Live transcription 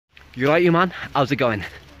You right, you man? How's it going?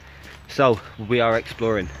 So, we are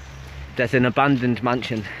exploring. There's an abandoned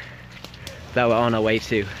mansion that we're on our way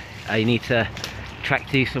to. I need to trek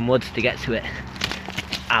through some woods to get to it.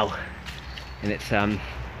 Ow. And it's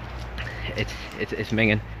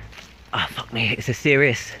minging. Ah, oh, fuck me, it's a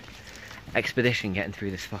serious expedition getting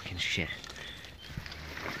through this fucking shit.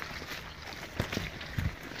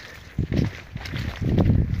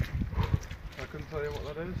 I couldn't tell you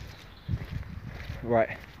what that is.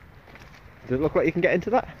 Right. Does it look like you can get into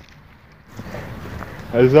that?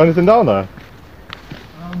 Is there anything down there?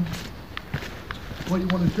 What you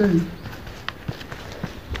want to do, if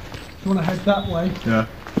you want to head that way, Yeah.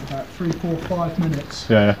 about 3, 4, 5 minutes,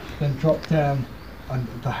 Yeah. then drop down, and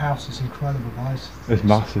the house is incredible, guys. It's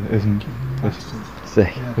massive, isn't it? Massive.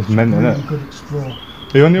 Sick. Yeah, It's mental, really isn't it? good explore.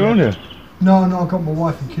 Are you on your own here? No, I've got my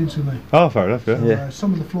wife and kids with me. Oh, fair enough, yeah. Yeah.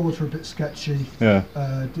 Some of the floors are a bit sketchy. Yeah.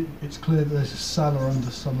 It's clear that there's a cellar under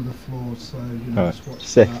some of the floors, so you know, Oh, let's watch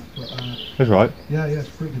sick. that. But, That's right. yeah, it's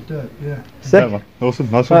pretty good dirt, yeah. Sick. Yeah, man. Awesome.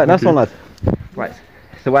 Nice one. Right, nice Thank one, you. lad. Right,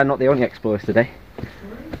 so we're not the only explorers today.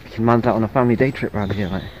 Man's out on a family day trip round here,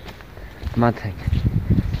 like, mad thing.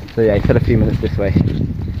 So yeah, he said a few minutes this way,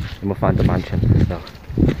 and we'll find the mansion. So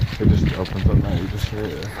It just opens up now, you just hear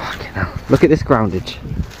it. fucking hell. Look at this groundage.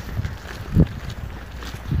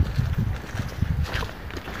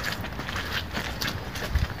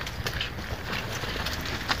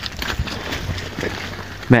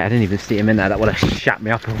 Mate, I didn't even see him in there. That would have shat me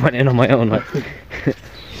up and went in on my own. Like.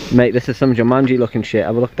 Mate, this is some Jumanji looking shit.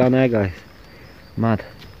 Have a look down there, guys. Mad.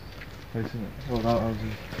 Isn't it? Oh, that was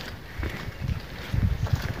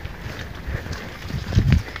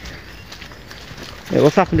Hey,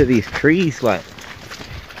 what's happened to these trees? Like,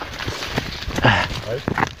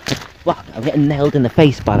 wow, I'm getting nailed in the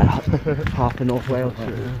face by that half of North Wales.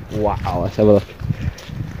 Wow, let's have a look.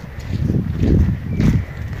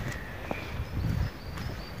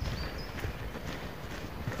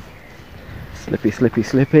 Slippy, slippy,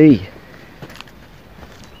 slippy.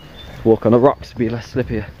 Walk on the rocks to be less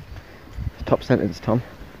slippier. Top sentence, Tom.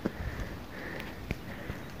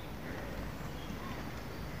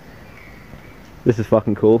 This is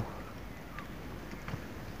fucking cool.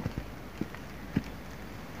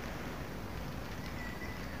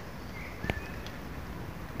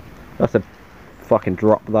 That's a fucking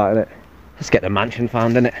drop, that, innit? Let's get the mansion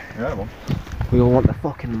found, innit? yeah, man. We all want the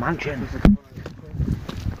fucking mansion.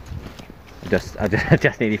 I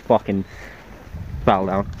just nearly fucking fell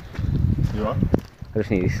down. You are? I just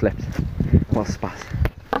nearly slipped. What a spat.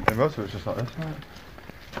 Yeah, most of it's just like this, right?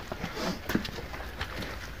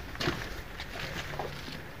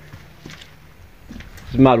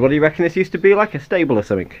 It's mad. What do you reckon this used to be, like a stable or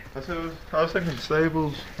something? I was thinking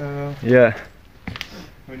stables. Yeah.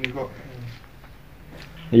 When you've got.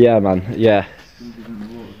 Yeah, man. Yeah.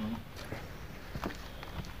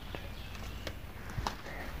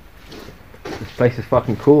 This place is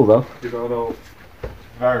fucking cool, though. You've got an old,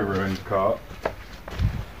 very ruined cart.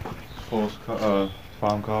 Horse cart,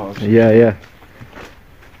 farm cart. Yeah, yeah.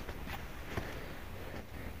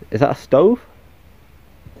 Is that a stove?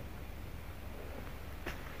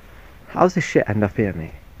 How's this shit end up here,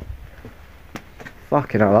 mate?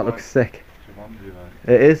 Fucking hell, that looks sick. Jumanji,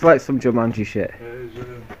 mate. It is like some Jumanji shit. It is, yeah.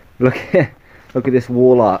 Look at this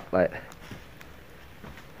wall art, like.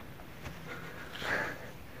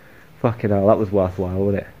 Fucking hell, that was worthwhile,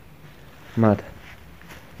 wasn't it? Mad.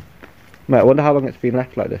 Mate, I wonder how long it's been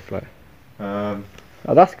left like this, like. Oh,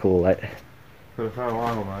 that's cool, like. For a fair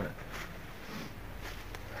while, mate.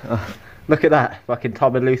 Oh, look at that, fucking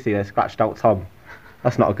Tom and Lucy, they scratched out Tom.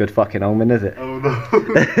 That's not a good fucking omen, is it? Oh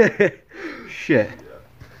no. Shit.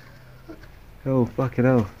 Oh, fucking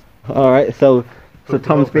hell. Alright, so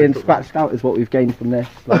Tom's being scratched out is what we've gained from this.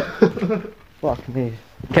 Like, fuck me.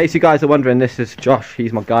 In case you guys are wondering, this is Josh,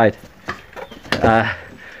 he's my guide.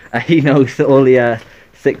 He knows all the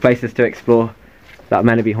sick places to explore that are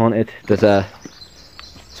meant to be haunted. There's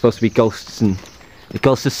supposed to be ghosts, and the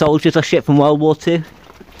ghosts of soldiers are shit from World War II.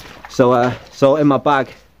 So in my bag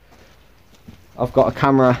I've got a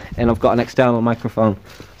camera and I've got an external microphone,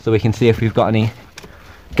 so we can see if we've got any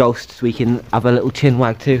ghosts. We can have a little chin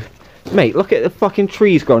wag too. Mate, look at the fucking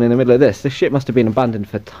trees growing in the middle of this. This shit must have been abandoned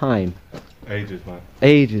for time. Ages, mate.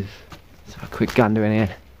 Ages. Let's have a quick gander in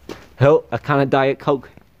here. Oh, a can of Diet Coke.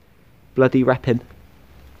 Bloody repping.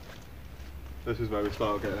 This is where we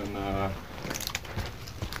start getting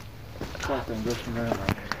fucking good from there,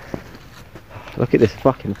 mate. Look at this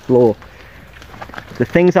fucking floor. The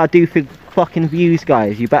things I do for fucking views,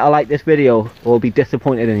 guys. You better like this video or I'll be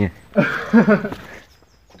disappointed in you.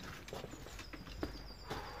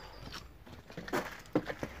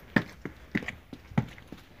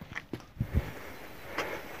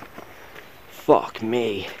 Fuck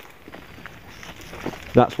me.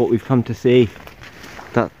 That's what we've come to see.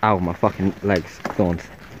 That, ow, my fucking legs, thorns.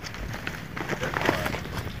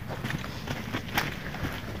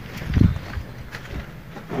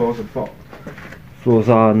 Floors are fucked. Floors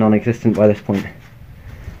are non-existent by this point.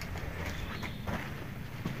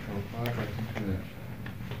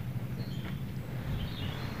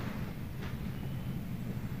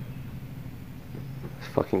 It's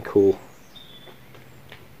fucking cool.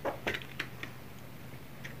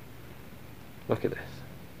 Look at this.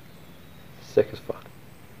 Sick as fuck.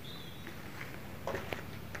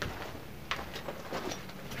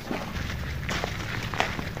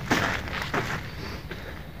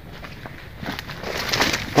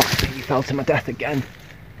 Fuck me, you fell to my death again.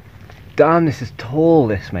 Damn, this is tall,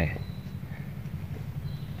 this, mate.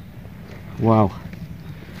 Wow.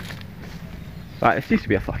 Right, this used to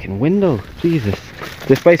be a fucking window. Jesus.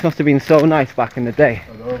 This place must have been so nice back in the day.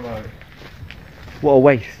 I know, like. What a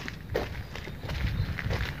waste.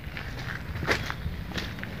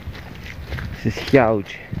 This is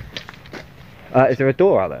huge. Is there a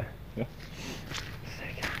door out there? Yeah.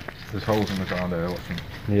 Sick. There's holes in the ground there, watching.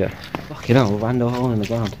 Yeah. Fucking hell, a random hole in the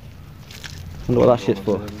ground. Wonder what that shit's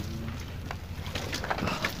for.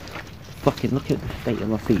 Fucking look at the state of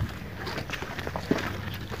my feet.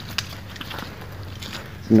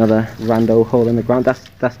 It's another rando hole in the ground.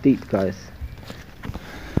 That's deep, guys.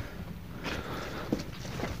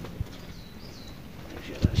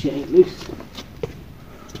 Shit, that shit ain't loose.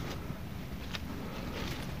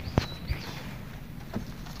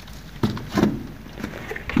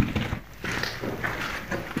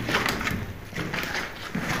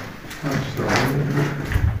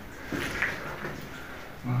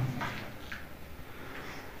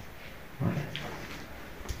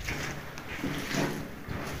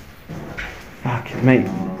 Fuck, mate.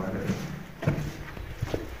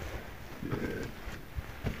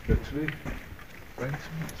 Literally.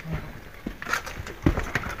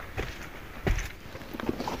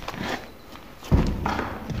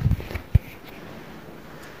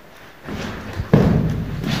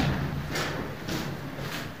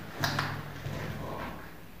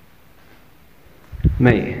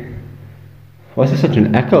 Mate, why is there such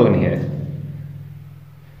an echo in here?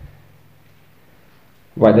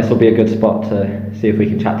 Right, this will be a good spot to see if we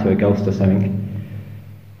can chat to a ghost or something.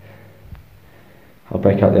 I'll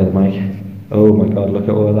break out the other mic. Oh my god, look at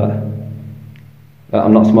all of that.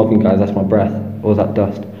 I'm not smoking, guys, that's my breath. All that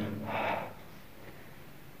dust.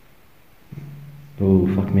 Oh,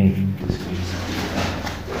 fuck me.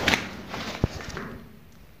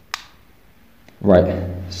 Right,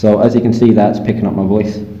 so as you can see, that's picking up my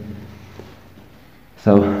voice.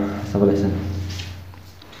 So, let's have a listen.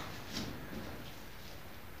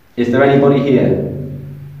 Is there anybody here?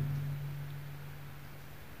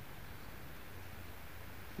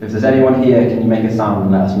 If there's anyone here, can you make a sound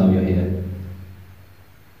and let us know you're here?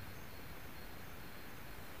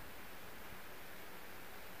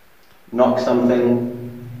 Knock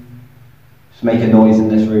something. Just make a noise in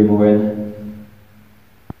this room we're in.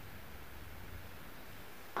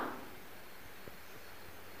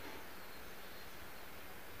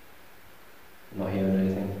 Not hearing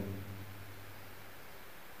anything.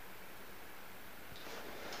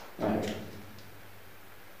 Right.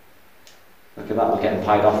 Look at that, we're getting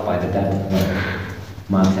tied off by the dead.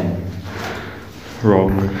 Martin.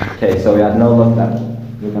 Wrong. Okay, so we had no luck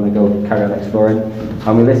then. We're going to go carry on exploring.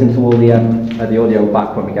 And we listen to all the audio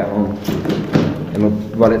back when we get home. And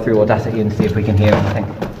we'll run it through Audacity and see if we can hear anything.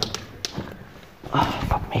 Oh,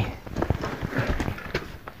 fuck me.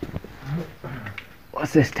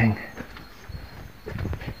 What's this thing?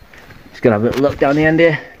 Just gonna have a little look down the end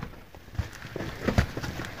here.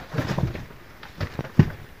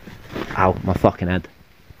 Ow, my fucking head.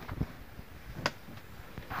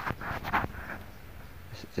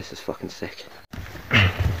 This is fucking sick.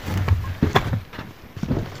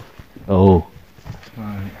 Oh.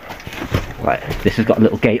 Right, this has got a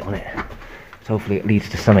little gate on it. So hopefully it leads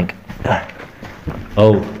to something.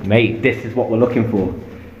 Oh, mate, this is what we're looking for.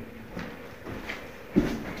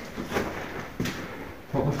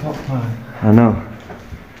 What the fuck, man? I know.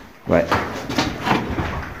 Right.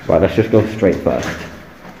 Right, let's just go straight first.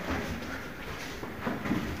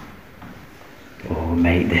 Oh,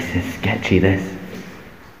 mate, this is sketchy, this.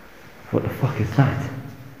 What the fuck is that?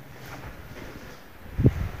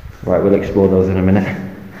 Right, we'll explore those in a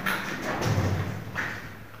minute.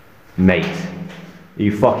 Mate, are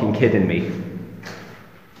you fucking kidding me?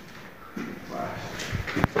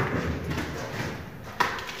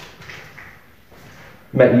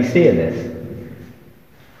 Mate, you seeing this?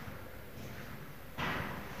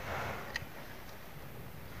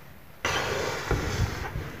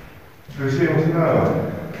 Have you seen what's in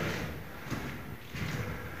there?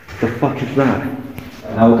 The fuck is that?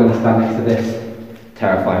 Now we're going to stand next to this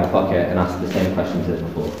terrifying fucker and ask the same questions as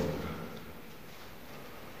before.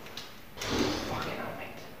 Fucking hell,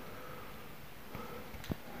 mate.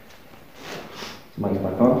 Mic's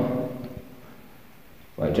back on.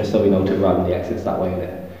 Right, just so we know to run the exits that way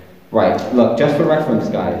there. Right, look, just for reference,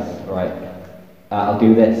 guys, right, I'll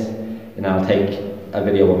do this, and I'll take a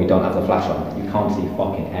video when we don't have the flash on. You can't see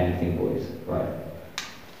fucking anything, boys, right?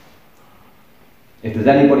 If there's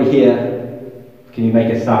anybody here, can you make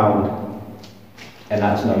a sound and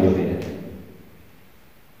let us know you're here?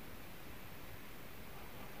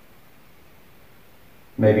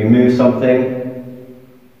 Maybe move something.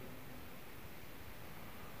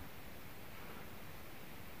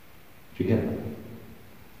 Did you get it?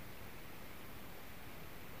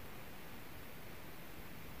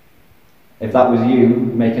 If that was you,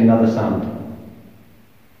 make another sound.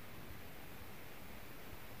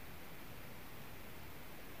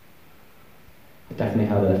 I definitely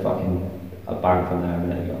heard a bang from there a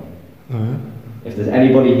minute ago. If there's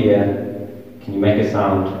anybody here, can you make a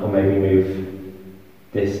sound or maybe move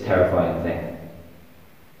this terrifying thing?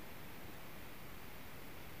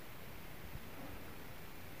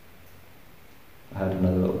 I heard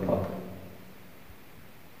another little pop.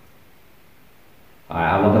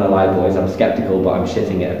 Alright, I'm not going to lie, boys, I'm sceptical, but I'm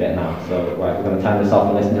shitting it a bit now. So, right, we're going to turn this off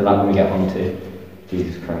and listen to that when we get on to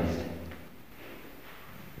Jesus Christ.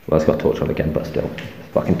 Well, it's got torch on again, but still.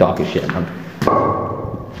 It's fucking dark as shit, man.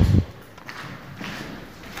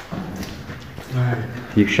 Right.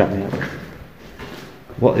 You shut me up.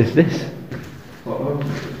 What is this?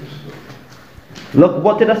 Look,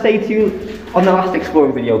 what did I say to you on the last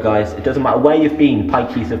exploring video, guys? It doesn't matter where you've been,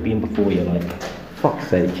 pikeys have been before you, like. Fuck's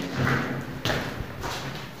sake.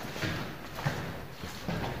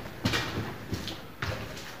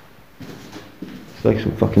 It's like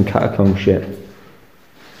some fucking catacomb shit.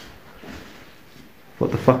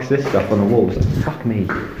 What the fuck's this stuff on the walls? Fuck me.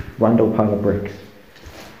 Random pile of bricks.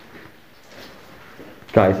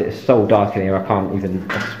 Guys, it's so dark in here I can't even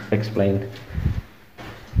explain.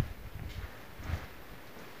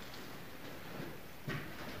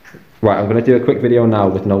 Right, I'm going to do a quick video now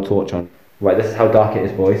with no torch on. Right, this is how dark it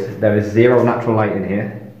is, boys. There is zero natural light in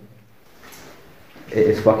here. It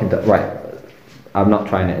is fucking dark. Right, I'm not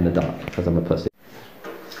trying it in the dark because I'm a pussy.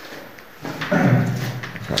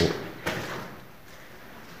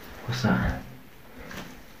 What's that?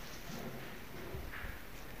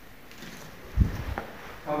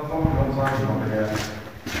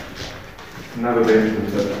 Never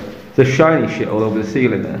been to it. There's shiny shit all over the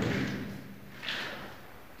ceiling there.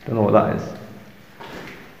 Don't know what that is.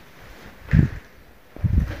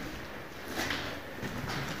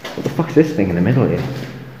 What the fuck is this thing in the middle here?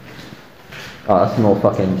 Oh, that's more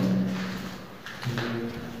fucking...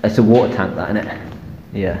 It's a water tank, that, isn't it?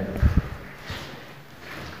 Yeah.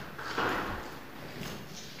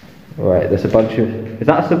 Right, there's a bunch of... Is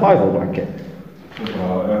that a survival blanket?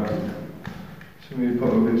 Oh, yeah. Somebody put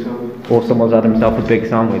a big sandwich. Or someone's had himself a big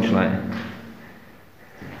sandwich, like...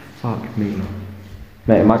 Fuck me.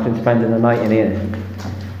 Mate, imagine spending the night in here.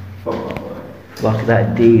 Fuck that way. Look at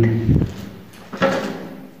that deed.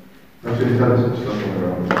 That's really tense and stuff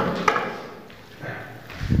around.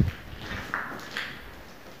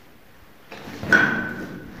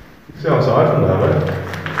 See outside from there, mate.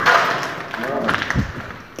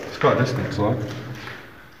 It's quite a distance, like.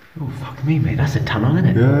 Oh, fuck me, mate. That's a tunnel, isn't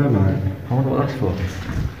it? Yeah, mate. I wonder what that's for.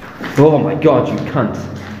 Oh my god, you cunt.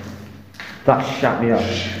 That shat me up.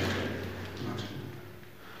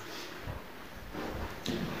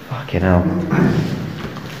 Fucking hell.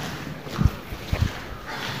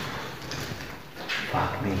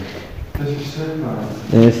 Fuck me. This is sick, man.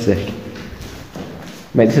 It is sick.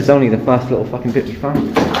 Mate, this is only the first little fucking bit we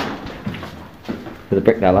found. There's a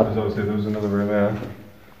brick there, lad. Because obviously there was another room there.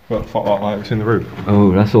 But fuck that light, it's in the roof.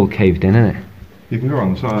 Oh, that's all caved in, isn't it? You can go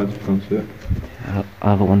on the side if you fancy it. I'll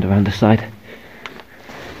have a wander around the side.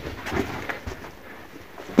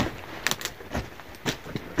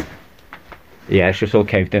 Yeah, it's just all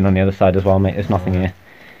caved in on the other side as well, mate. There's nothing here.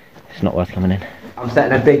 It's not worth coming in. I'm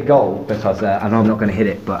setting a big goal because I know I'm not going to hit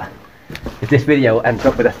it, but if this video ends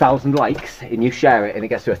up with 1,000 likes and you share it and it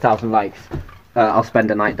gets to 1,000 likes, I'll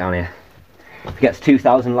spend a night down here. If it gets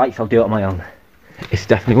 2,000 likes, I'll do it on my own. It's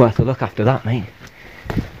definitely worth a look after that, mate.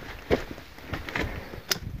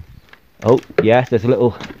 Oh, yeah, there's a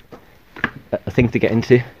little thing to get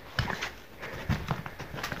into.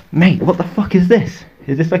 Mate, what the fuck is this?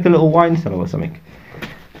 Is this like a little wine cellar or something?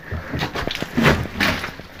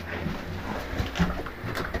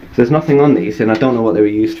 So there's nothing on these and I don't know what they were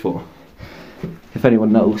used for. If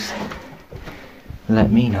anyone knows,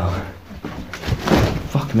 let me know.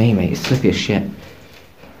 Fuck me, mate, it's slippy as shit.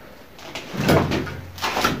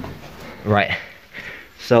 Right,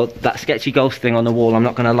 so that sketchy ghost thing on the wall, I'm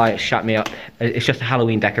not gonna lie, it shat me up. It's just a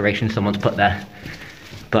Halloween decoration someone's put there.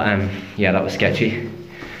 But yeah, that was sketchy.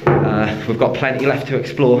 We've got plenty left to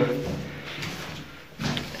explore.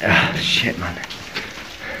 Shit, man.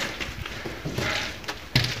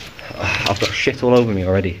 I've got shit all over me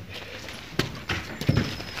already.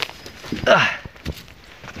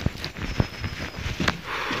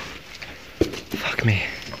 Fuck me.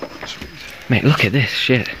 Mate, look at this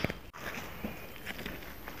shit.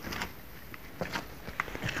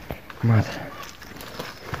 Mad.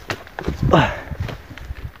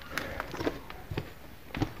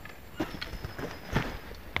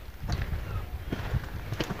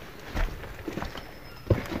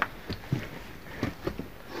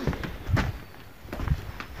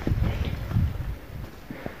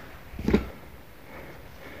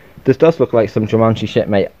 This does look like some Jumanji shit,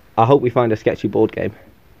 mate. I hope we find a sketchy board game.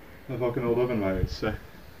 The fucking old oven, mate, it's sick.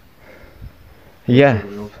 Yeah.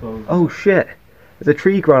 Oh shit. There's a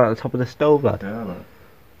tree growing out the top of the stove, lad. Yeah, man.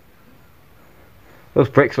 Those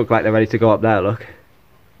bricks look like they're ready to go up there, look.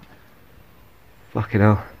 Fucking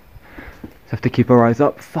hell. Just have to keep our eyes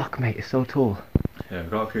up. Fuck, mate, it's so tall. Yeah,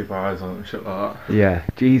 we've got to keep our eyes on it and shit like that. Yeah,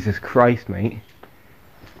 Jesus Christ, mate.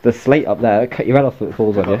 The slate up there, cut your head off if it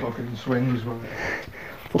falls on you. Fucking swings, mate.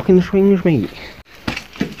 Fucking swings, mate.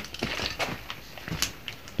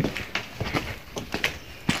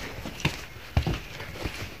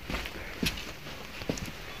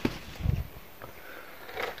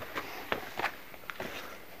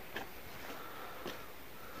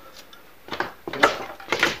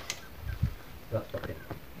 That's fucking...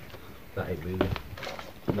 That ain't moving.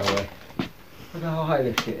 No way. Look how high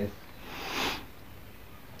this shit is.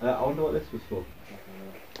 I wonder what this was for.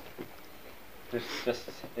 Just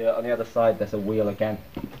on the other side there's a wheel again.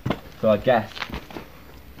 So I guess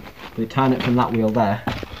we turn it from that wheel there,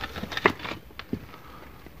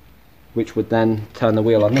 which would then turn the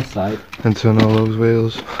wheel on this side. And turn all those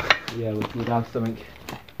wheels. Yeah, we'd have something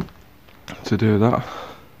to do that.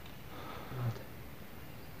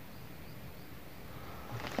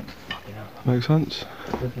 Makes sense.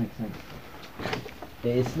 It does make sense.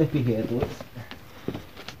 It is slippy here, boys.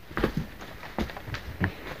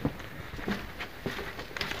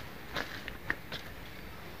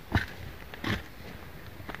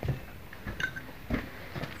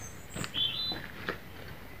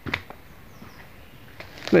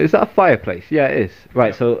 Wait, is that a fireplace? Yeah, it is.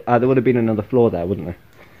 Right, so there would have been another floor there, wouldn't there?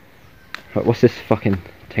 Right, what's this fucking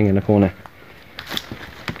thing in the corner?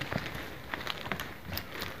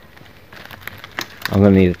 I'm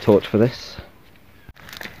gonna need a torch for this.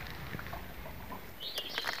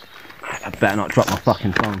 I better not drop my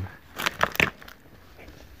fucking phone.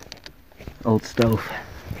 Old stove.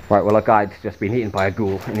 Right, well, our guide's just been eaten by a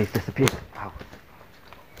ghoul and he's disappeared. Wow.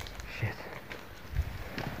 Shit.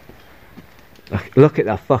 Look at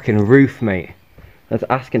that fucking roof, mate. That's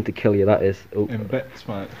asking to kill you, that is. Oh. In bits,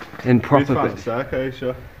 mate. In proper bits. Staircase,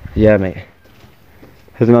 yeah. Yeah, mate.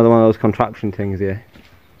 There's another one of those contraption things here.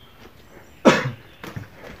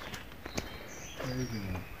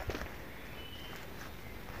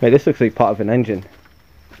 Mate, this looks like part of an engine.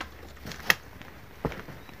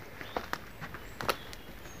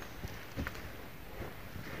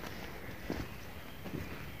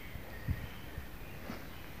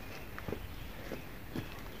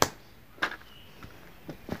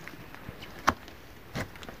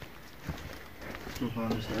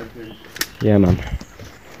 Yeah, man.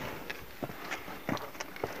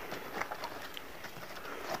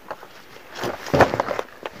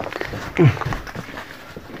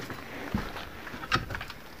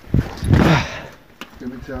 Give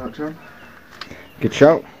me that, John. Good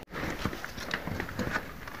shout.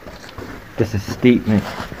 This is steep, mate.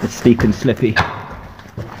 It's steep and slippy.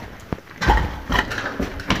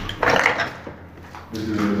 This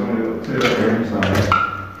is only got 2 rooms now.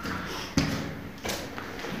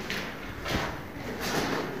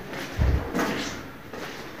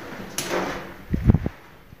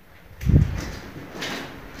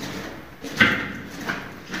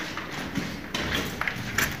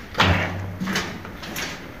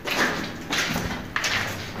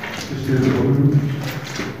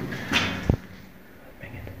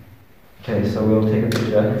 Okay, so we'll take a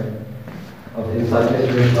picture of the inside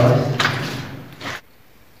this room first.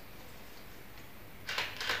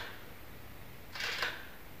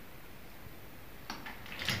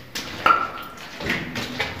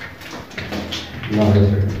 Now this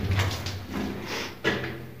room.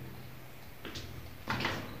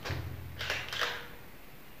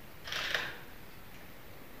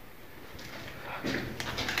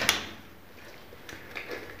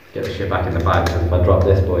 shit back in the bag, because if I drop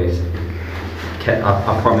this, boys,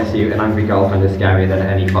 I promise you, an angry girlfriend is scarier than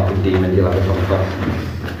any fucking demon you'll ever come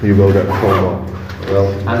across. You will get the call.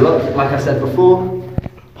 Well, and look, like I said before,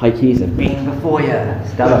 pikeys have been before you.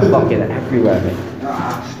 Stella fucking everywhere, mate.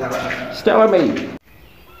 Ah, Stella. Stella, mate.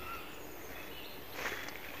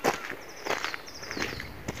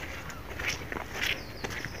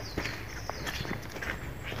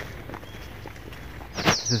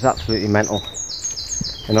 This is absolutely mental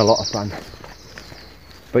in a lot of fun.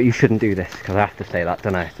 But you shouldn't do this, because I have to say that,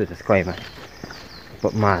 don't I? It's a disclaimer.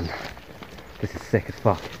 But man, this is sick as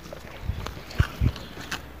fuck.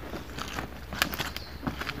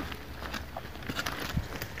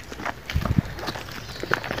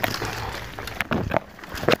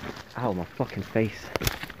 Ow, my fucking face.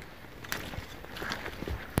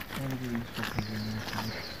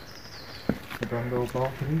 The grand old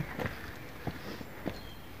balcony.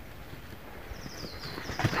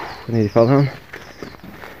 I nearly fell down.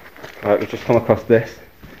 Alright, we've just come across this.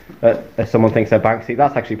 Someone thinks they're Banksy.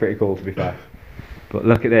 That's actually pretty cool, to be fair. But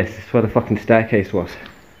look at this. This is where the fucking staircase was.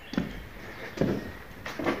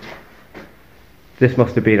 This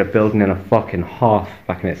must have been a building and a fucking half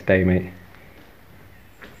back in its day, mate.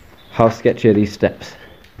 How sketchy are these steps?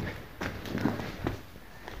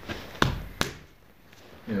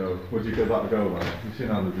 You know, would you give that a go, man? You've seen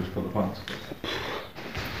how they just put the pants.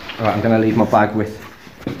 Alright, I'm going to leave my bag with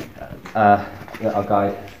our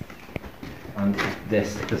guide. And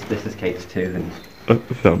this, because this is Kate's too.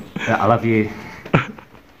 And I love you.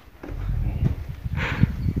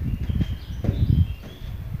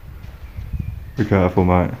 Be careful,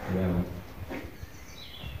 mate. Yeah, man.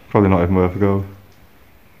 Probably not even worth a go.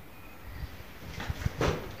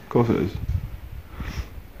 Of course it is.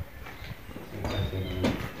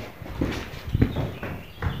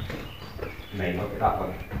 Mate, look at that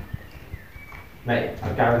one. Mate,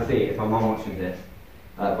 I guarantee if my mum watching this,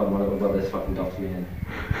 one of this fucking dogs me in.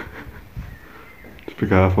 Just be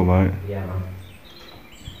careful, mate. Yeah, man.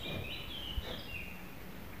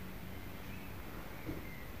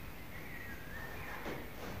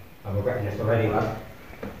 I'm regretting this already, lad.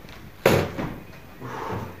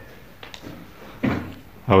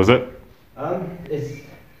 How was it?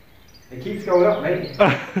 It keeps going up, mate.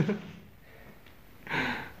 Up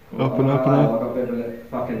and up and I up. got a bit of a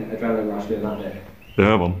fucking adrenaline rush doing that bit.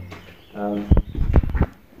 Yeah, man.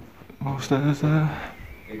 More stairs there.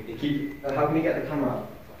 How can you get the camera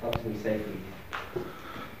up to me safely?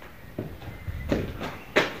 It's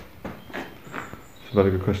a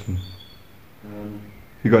very good question.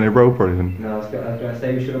 You got any rope or anything? No, I was going to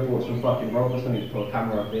say we should have bought some fucking rope or something to put a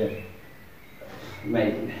camera up here.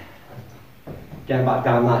 Mate, getting back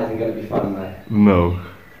down that isn't going to be fun, mate. No.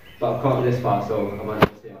 But I've come this far, so I might as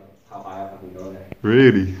well see how high up I can go there.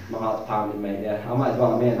 Really? My heart's pounding, mate, yeah. I might as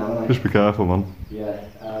well, I'm here now, haven't I? Just be careful, man. Yeah.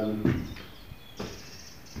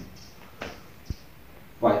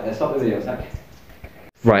 Right, stop the video a sec.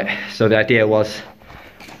 Right, so the idea was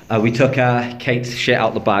we took Kate's shit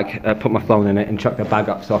out the bag, put my phone in it and chucked the bag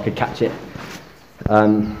up so I could catch it.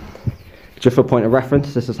 Just for a point of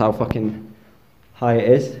reference, this is how fucking high it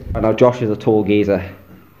is. I know Josh is a tall geezer.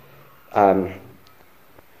 I'm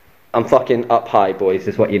fucking up high, boys,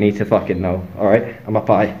 is what you need to fucking know, alright? I'm up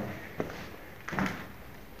high.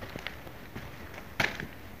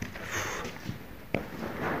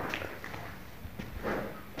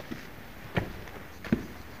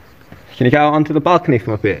 Can you get out onto the balcony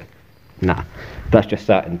from up here? Nah, that's just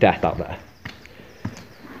certain death out there.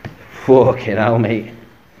 Fucking hell, mate.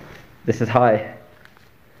 This is high.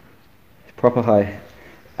 It's proper high.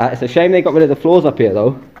 It's a shame they got rid of the floors up here,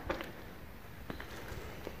 though.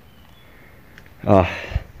 Oh,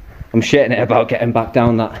 I'm shitting it about getting back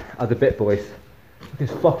down that other bit, boys. Look at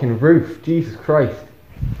this fucking roof, Jesus Christ.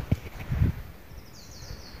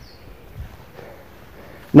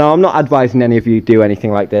 No, I'm not advising any of you do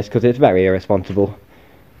anything like this because it's very irresponsible.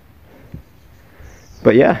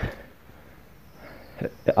 But yeah,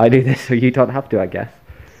 I do this so you don't have to, I guess.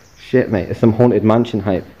 Shit, mate, it's some haunted mansion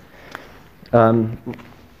hype. Right,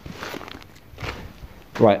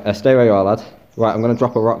 stay where you are, lad. Right, I'm going to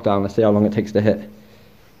drop a rock down. Let's see how long it takes to hit.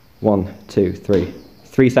 1, 2, 3.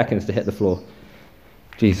 3 seconds to hit the floor.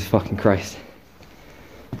 Jesus fucking Christ.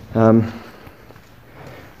 Let's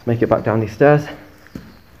make it back down these stairs.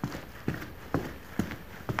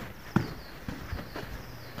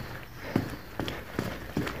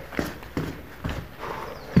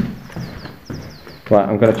 Right,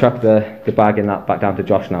 I'm going to chuck the bag in that back down to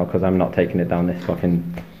Josh now because I'm not taking it down this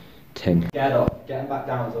fucking thing. Get up. Getting back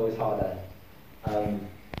down is always harder.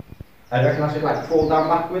 I reckon I should like crawl down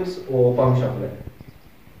backwards or bum shuffle it.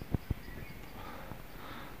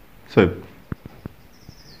 So,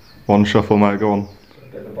 one shuffle, mate, go on. A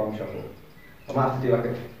bit of a bomb shuffle. I might have to do like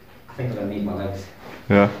a... I think I'm going to need my legs.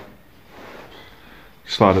 Yeah.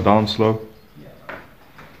 Slide it down slow. Yeah.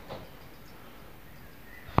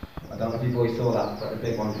 I don't know if you boys saw that, but the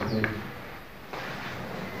big one just moved.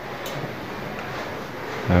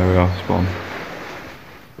 There we are, spot on.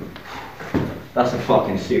 That's a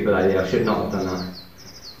fucking stupid idea, I should not have done that.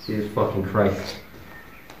 Jesus fucking Christ.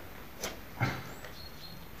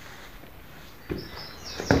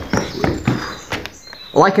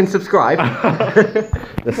 Like and subscribe.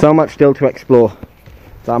 There's so much still to explore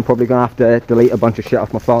that I'm probably gonna have to delete a bunch of shit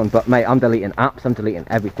off my phone, but mate, I'm deleting apps, I'm deleting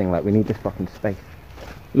everything, like we need this fucking space.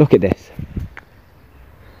 Look at this.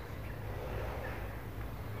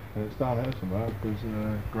 It's down here somewhere, there's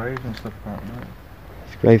graves and stuff like that.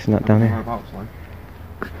 There's graves and that down here. Whereabouts, like?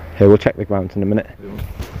 Here, we'll check the grounds in a minute.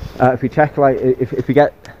 If we check, like, if we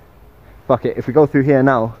get... Fuck it, if we go through here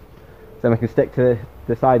now, then we can stick to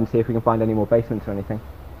the side and see if we can find any more basements or anything.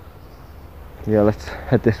 Yeah, let's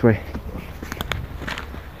head this way.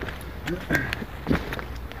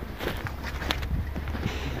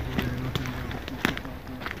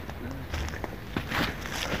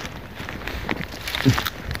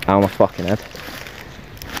 Ow, my fucking head.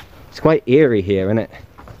 It's quite eerie here, isn't it?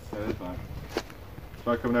 Yeah, it is, mate.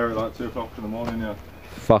 Try coming there at like 2 o'clock in the morning, yeah.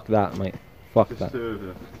 Fuck that, mate. Fuck Just that. too of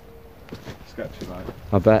you. Sketchy, mate.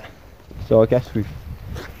 I bet. So I guess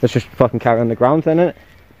let's just fucking carry on the grounds then, innit?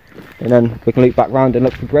 And then we can loop back round and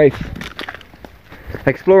look for graves.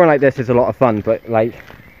 Exploring like this is a lot of fun, but like,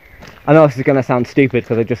 I know this is going to sound stupid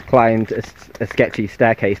because I just climbed a sketchy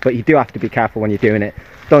staircase, but you do have to be careful when you're doing it.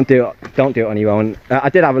 Don't do it on your own. I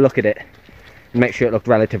did have a look at it and make sure it looked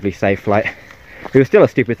relatively safe. Like, it was still a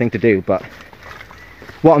stupid thing to do, but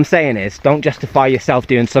what I'm saying is, don't justify yourself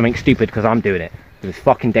doing something stupid because I'm doing it. It was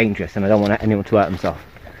fucking dangerous and I don't want anyone to hurt himself.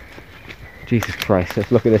 Jesus Christ,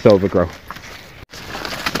 let's look at this overgrowth.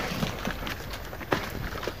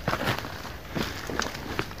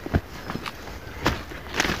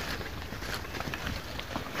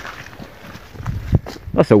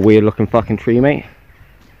 That's a weird looking fucking tree, mate.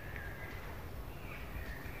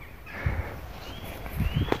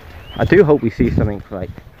 I do hope we see something like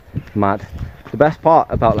mad. The best part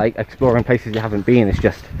about like exploring places you haven't been is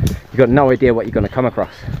just you've got no idea what you're going to come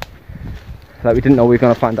across. Like, we didn't know we were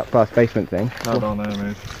going to find that first basement thing. No, down there,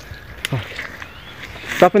 mate.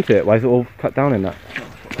 What's happened to it? Why is it all cut down in that?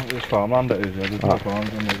 There's farmland it is, yeah. There's no farms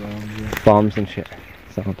in there. Yeah. Farms and shit.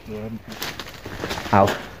 Sound. Yeah. Ow.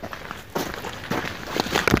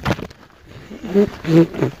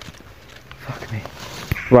 Fuck me.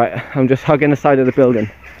 Right, I'm just hugging the side of the building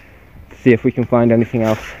to see if we can find anything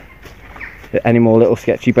else. Any more little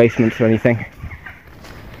sketchy basements or anything.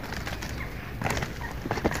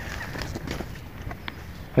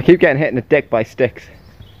 I keep getting hit in the dick by sticks.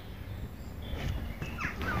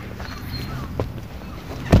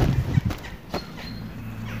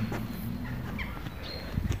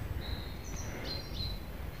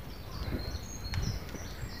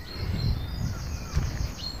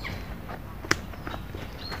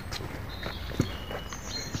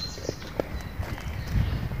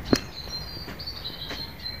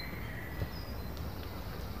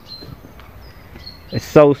 It's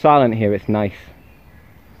so silent here, it's nice.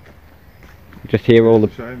 You just hear all the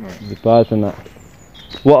birds and that.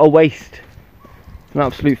 What a waste. An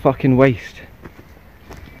absolute fucking waste.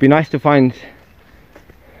 Be nice to find...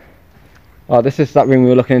 Oh, this is that room we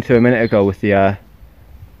were looking into a minute ago with the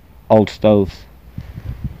old stoves.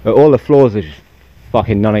 But all the floors are just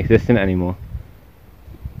fucking non-existent anymore.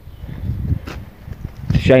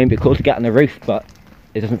 It's a shame, it'd be cool to get on the roof, but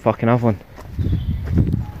it doesn't fucking have one.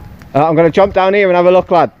 I'm going to jump down here and have a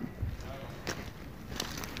look, lad.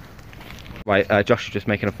 Right, Josh is just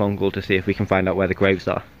making a phone call to see if we can find out where the graves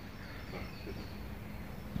are.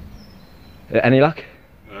 Any luck?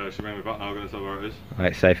 She rang me back now, I'm going to tell where it is.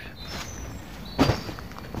 Right, safe.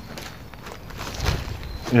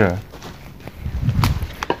 Yeah.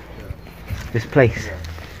 This place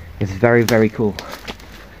is very, very cool.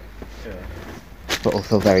 Yeah. But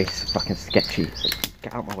also very fucking sketchy.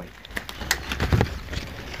 Get out of my way.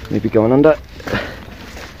 Maybe going under.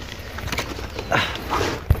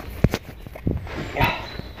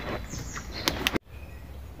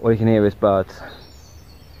 All you can hear is birds.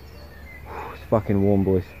 It's fucking warm,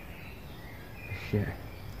 boys. Shit.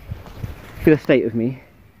 Look at the state of me.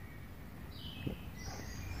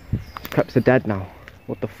 Cups are dead now.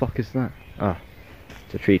 What the fuck is that? Ah,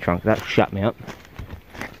 it's a tree trunk. That shut me up.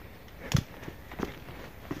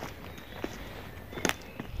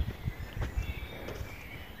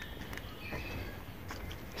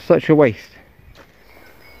 Such a waste.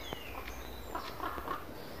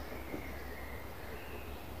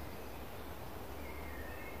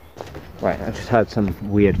 Right, I just heard some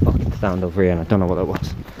weird fucking sound over here and I don't know what it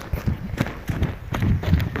was.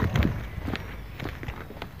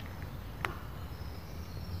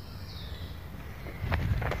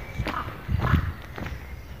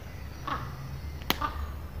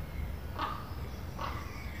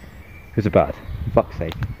 Who's a bird? Fuck's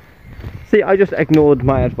sake. See, I just ignored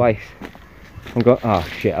my advice. I'm going, oh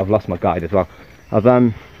shit, I've lost my guide as well.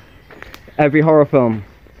 Every horror film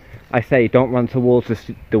I say, don't run towards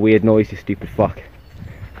the weird noise, you stupid fuck.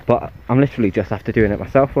 But I'm literally just after doing it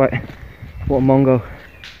myself, like, what a mongo.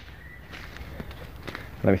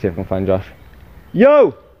 Let me see if I can find Josh.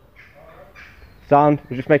 Yo! Sound,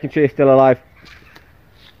 we're just making sure you're still alive.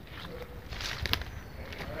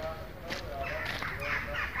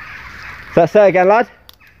 Say again, lad.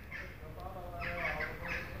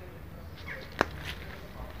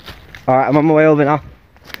 Alright, I'm on my way over now.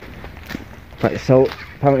 Right, so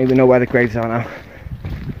apparently we know where the graves are now.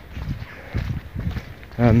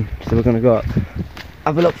 So we're gonna go up,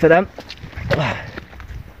 have a look for them.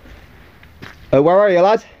 Where are you,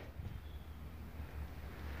 lad?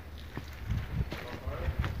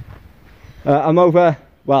 I'm over,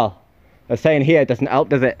 well, saying here doesn't help,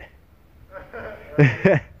 does it?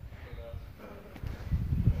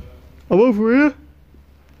 I'm over here.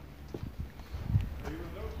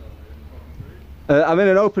 I'm in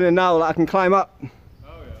an opening now that I can climb up. Oh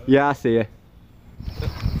yeah? Yeah, I see you.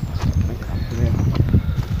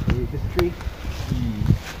 This tree?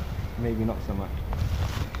 Maybe not so much.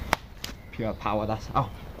 Pure power, that's... Oh!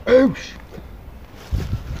 Oosh!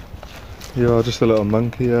 You're just a little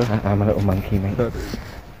monkey, yeah. I'm a little monkey, mate.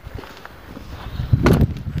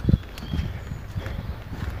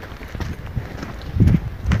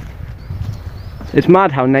 It's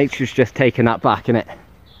mad how nature's just taken that back, innit?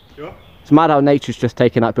 Sure. It's mad how nature's just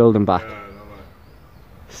taken that building back. Yeah, no,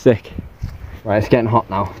 Sick. Right, it's getting hot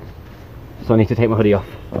now, so I need to take my hoodie off.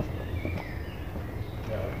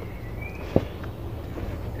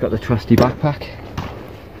 Got the trusty backpack.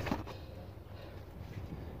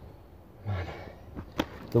 Man,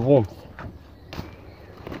 the warmth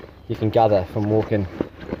you can gather from walking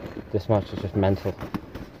this much is just mental.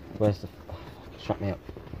 Where's the... Oh, shut me up.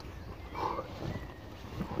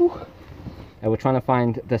 We're trying to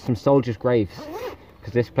find, there's some soldiers' graves,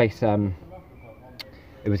 because this place, it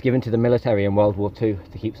was given to the military in World War II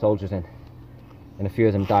to keep soldiers in, and a few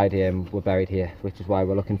of them died here and were buried here, which is why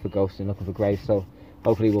we're looking for ghosts and looking for graves, so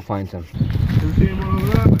hopefully we'll find some.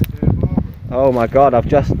 Oh my god, I've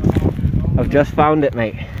just found it,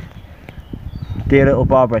 mate. Dear little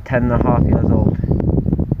Barbara, 10.5 years old.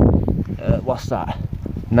 What's that?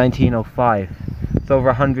 1905. It's over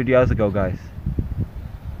 100 years ago, guys.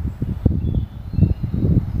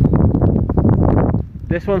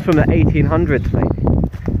 This one's from the 1800s, mate.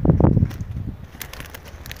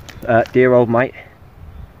 Dear old mate.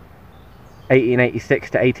 1886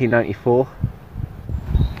 to 1894.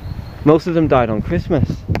 Most of them died on Christmas.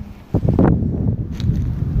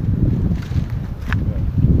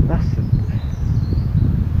 That's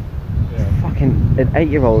fucking an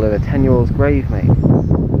 8-year-old in a 10-year-old's grave, mate.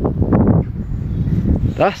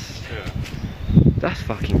 That's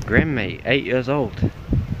fucking grim, mate. 8 years old.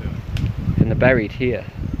 And they're buried here.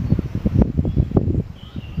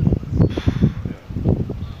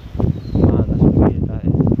 Man, that's weird, that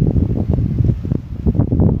is.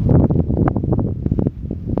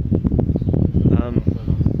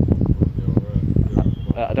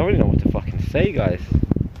 I don't really know what to fucking say, guys.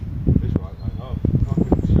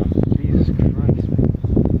 Jesus Christ, man.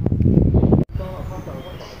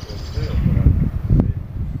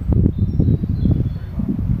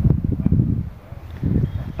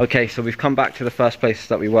 Okay, so we've come back to the first place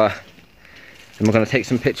that we were, and we're going to take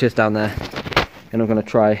some pictures down there, and I'm going to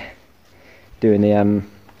try doing the I'm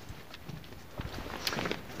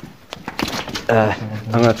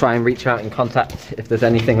going to try and reach out in contact if there's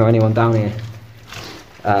anything or anyone down here.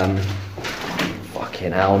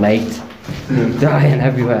 Fucking hell, mate. Dying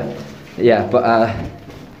everywhere. Yeah, but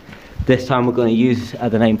this time we're going to use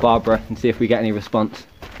the name Barbara and see if we get any response,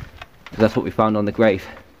 because that's what we found on the grave.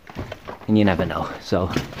 And you never know,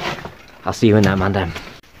 so I'll see you in there, man.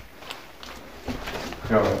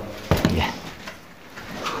 Yeah.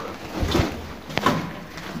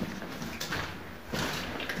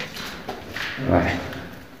 Right.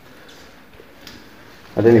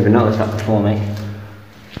 I didn't even notice that before, mate.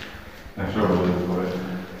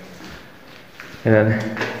 And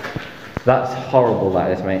then that's horrible,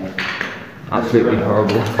 that is, mate. Absolutely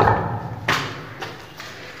horrible.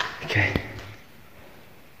 Okay.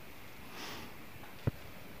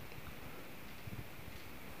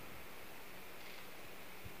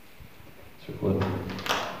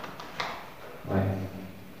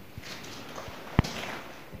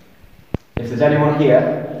 there's anyone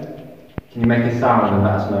here, can you make a sound and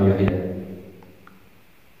let us know you're here?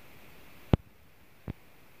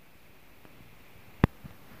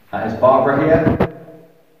 Is Barbara here?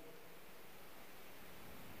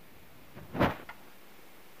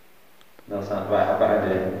 No sound. Right, I've got an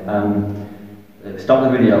idea. Stop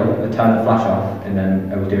the video, turn the flash off, and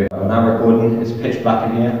then I will do it. We're now recording. It's pitch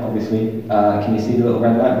black in here, obviously. Can you see the little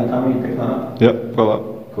red light on the camera? You pick that up? Yep, got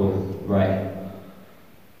that. Cool. Right.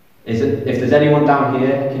 If there's anyone down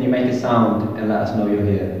here, can you make a sound and let us know you're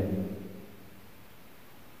here?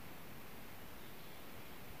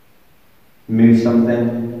 Move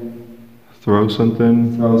something. Throw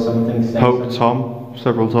something. Throw something. Say Poke something. Tom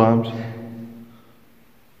several times.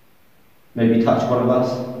 Maybe touch one of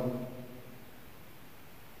us.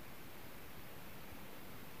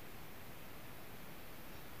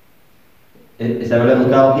 Is there a little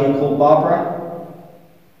girl here called Barbara?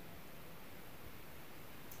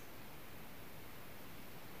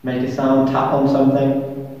 Make a sound, tap on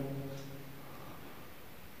something.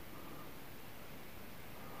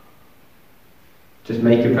 Just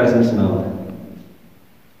make your presence known.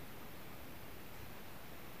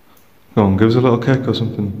 Go on, give us a little kick or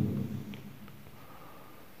something.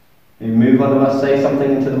 Maybe move one of us, say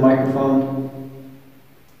something into the microphone.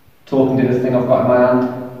 Talking to this thing I've got in my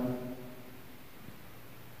hand.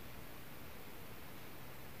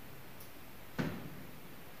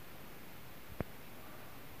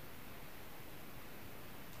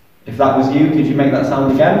 If that was you, could you make that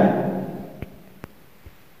sound again?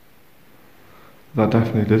 That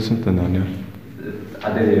definitely did something then, yeah.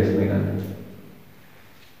 I did hear something then.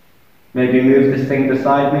 Maybe move this thing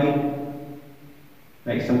beside me.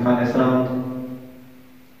 Make some kind of sound.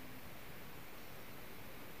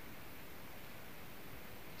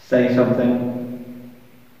 Say something.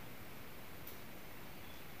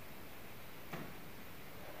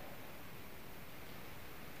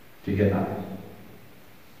 Do you get that?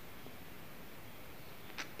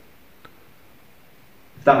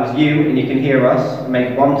 If that was you and you can hear us,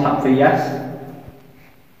 make one tap for yes.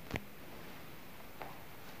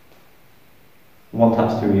 One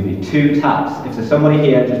tap's too easy. Two taps. If there's somebody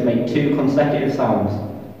here, just make two consecutive sounds.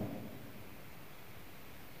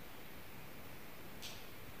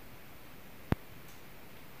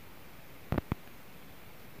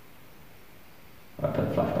 I put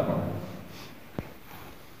the flash back on.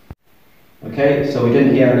 Okay, so we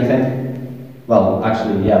didn't hear anything. Well,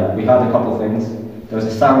 actually, yeah, we heard a couple of things. There was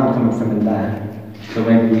a sound coming from in there, so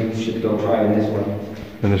maybe we should go try in this one.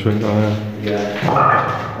 In this ring, oh yeah.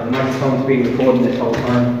 Yeah. The microphone's been recording this whole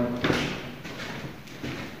time.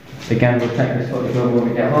 Again, we'll take this footage over when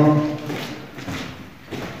we get home.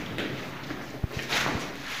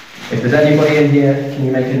 If there's anybody in here, can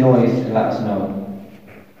you make a noise and let us know?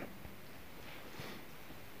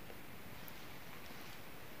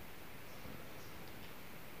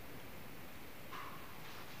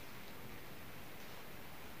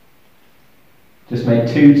 Just make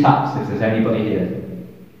two taps if there's anybody here.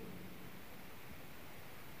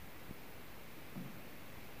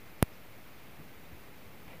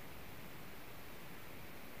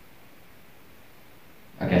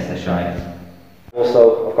 I guess they're shy.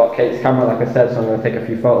 Also, I've got Kate's camera, like I said, so I'm going to take a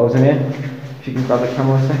few photos in here. If you can grab the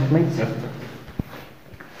camera a second, mate. Yeah.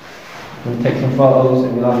 I'm going to take some photos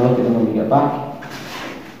and we'll have a look at them when we get back.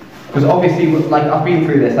 Because obviously, like I've been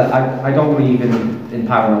through this, I don't believe in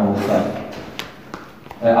paranormal stuff.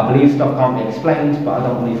 I believe stuff can't be explained, but I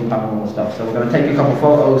don't believe in paranormal stuff. So we're going to take a couple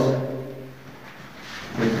photos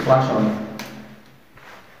with the flash on,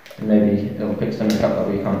 and maybe it'll pick something up that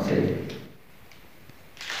we can't see.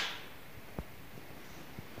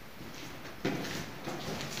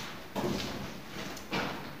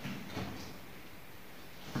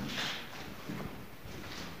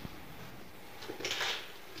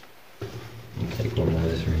 Take one more of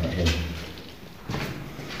this room right here.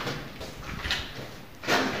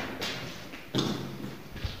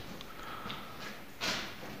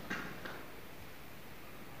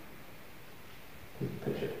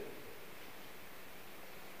 Picture.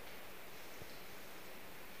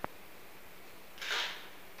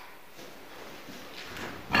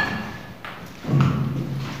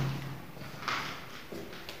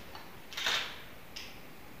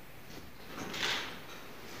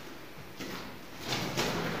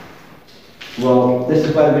 Well, this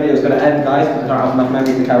is where the video is going to end, guys, because I don't have enough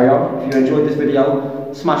memory to carry on. If you enjoyed this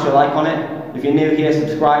video, smash a like on it. If you're new here,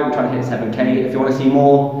 subscribe. We're trying to hit 7K. If you want to see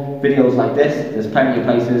more videos like this, there's plenty of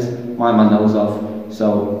places my man knows of.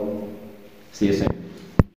 So, see you soon.